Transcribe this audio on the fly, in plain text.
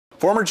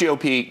former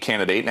GOP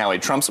candidate, now a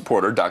Trump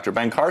supporter, Dr.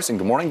 Ben Carson.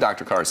 Good morning,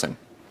 Dr. Carson.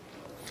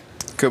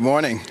 Good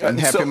morning, and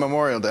happy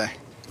Memorial Day.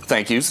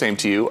 Thank you. Same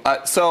to you.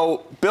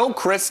 So Bill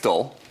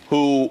Kristol,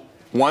 who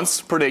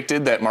once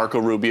predicted that Marco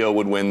Rubio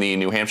would win the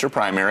New Hampshire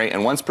primary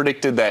and once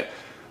predicted that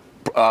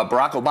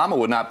Barack Obama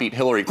would not beat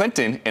Hillary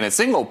Clinton in a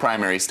single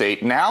primary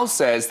state, now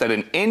says that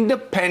an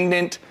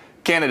independent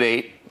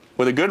candidate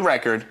with a good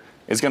record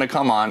is going to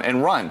come on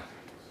and run.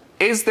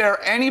 Is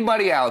there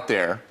anybody out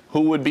there who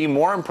would be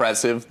more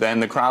impressive than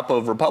the crop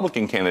of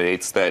Republican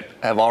candidates that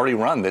have already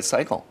run this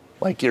cycle,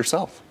 like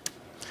yourself?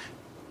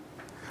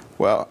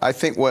 Well, I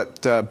think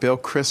what Bill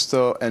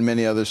Kristol and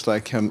many others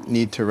like him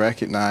need to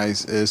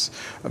recognize is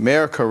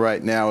America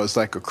right now is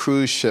like a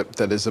cruise ship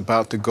that is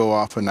about to go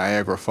off of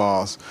Niagara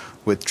Falls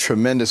with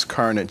tremendous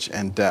carnage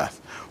and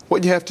death.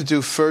 What you have to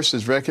do first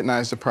is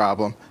recognize the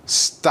problem,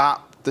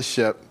 stop the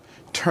ship,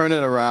 turn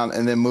it around,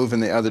 and then move in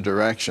the other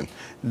direction.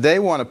 They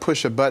want to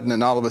push a button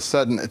and all of a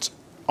sudden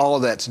all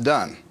of that's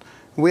done.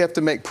 We have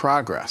to make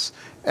progress.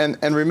 And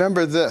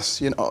remember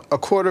this, a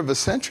quarter of a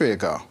century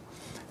ago,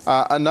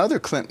 another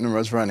Clinton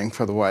was running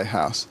for the White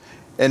House,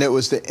 and it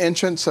was the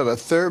entrance of a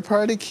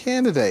third-party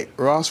candidate,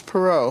 Ross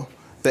Perot,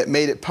 that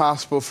made it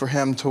possible for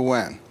him to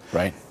win.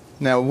 Right.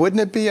 Now,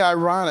 wouldn't it be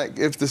ironic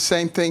if the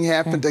same thing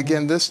happened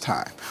again this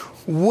time?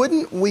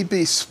 Wouldn't we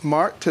be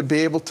smart to be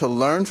able to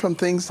learn from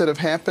things that have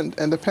happened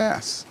in the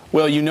past?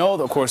 Well,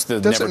 of course,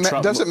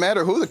 doesn't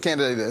matter who the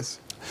candidate is.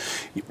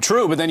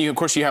 True, but then of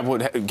course you have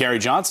what Gary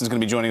Johnson's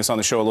going to be joining us on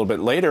the show a little bit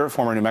later,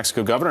 former New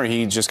Mexico governor.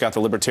 He just got the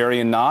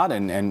Libertarian nod,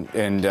 and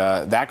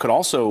that could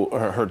also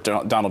hurt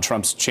Donald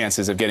Trump's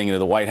chances of getting into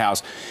the White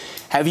House.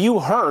 Have you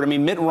heard? I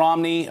mean, Mitt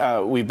Romney.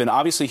 We've been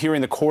obviously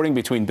hearing the courting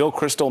between Bill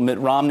Kristol and Mitt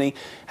Romney.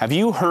 Have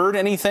you heard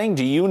anything?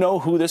 Do you know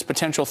who this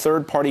potential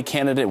third-party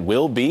candidate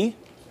will be?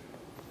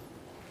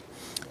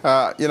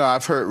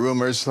 I've heard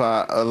rumors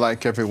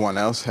like everyone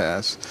else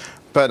has.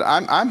 But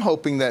I'm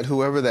hoping that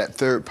whoever that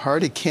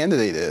third-party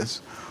candidate is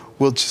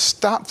will just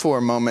stop for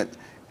a moment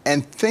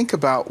and think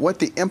about what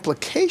the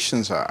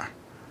implications are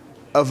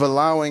of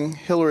allowing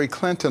Hillary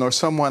Clinton or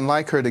someone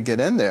like her to get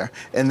in there,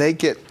 and they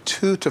get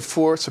 2 to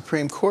 4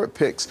 Supreme Court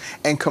picks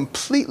and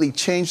completely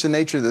change the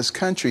nature of this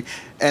country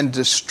and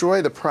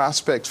destroy the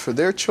prospects for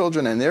their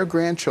children and their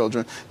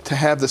grandchildren to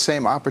have the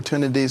same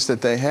opportunities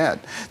that they had.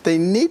 They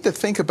need to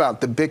think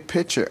about the big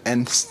picture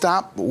and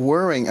stop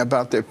worrying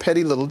about their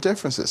petty little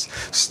differences.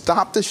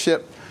 Stop the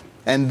ship,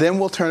 and then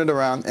we'll turn it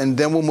around, and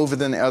then we'll move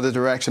it in the other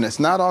direction. It's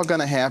not all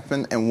going to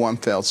happen in one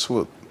fell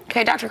swoop.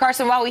 Okay, Dr.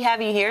 Carson, while we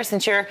have you here,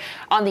 since you're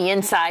on the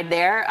inside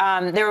there,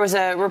 there was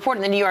a report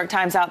in the New York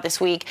Times out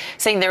this week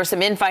saying there was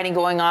some infighting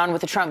going on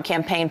with the Trump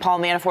campaign. Paul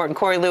Manafort and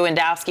Corey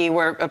Lewandowski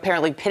were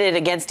apparently pitted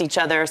against each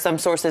other. Some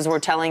sources were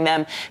telling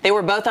them they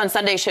were both on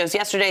Sunday shows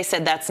yesterday,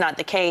 said that's not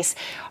the case.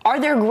 Are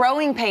there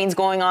growing pains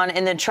going on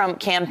in the Trump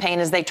campaign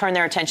as they turn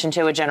their attention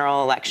to a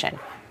general election?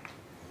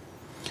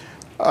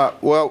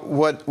 Well,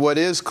 what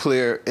is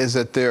clear is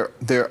that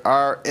there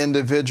are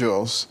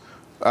individuals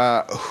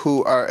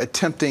who are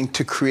attempting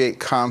to create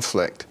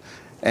conflict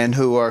and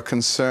who are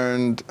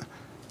concerned,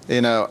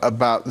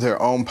 about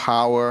their own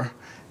power.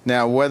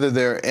 Now, whether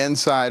they're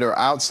inside or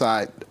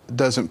outside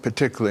doesn't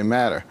particularly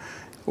matter.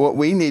 What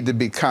we need to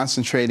be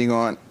concentrating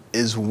on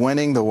is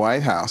winning the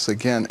White House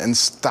again and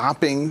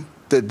stopping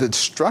the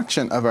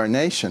destruction of our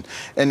nation.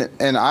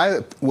 And I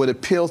would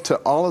appeal to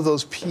all of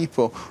those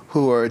people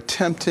who are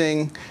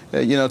attempting,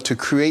 to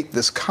create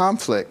this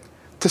conflict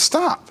to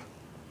stop.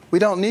 We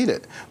don't need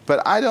it.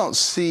 But I don't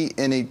see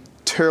any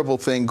terrible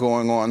thing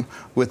going on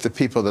with the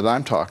people that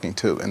I'm talking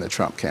to in the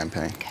Trump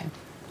campaign. Okay.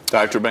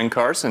 Dr. Ben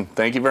Carson,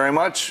 thank you very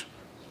much.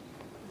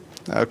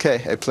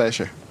 Okay, a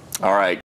pleasure. All right.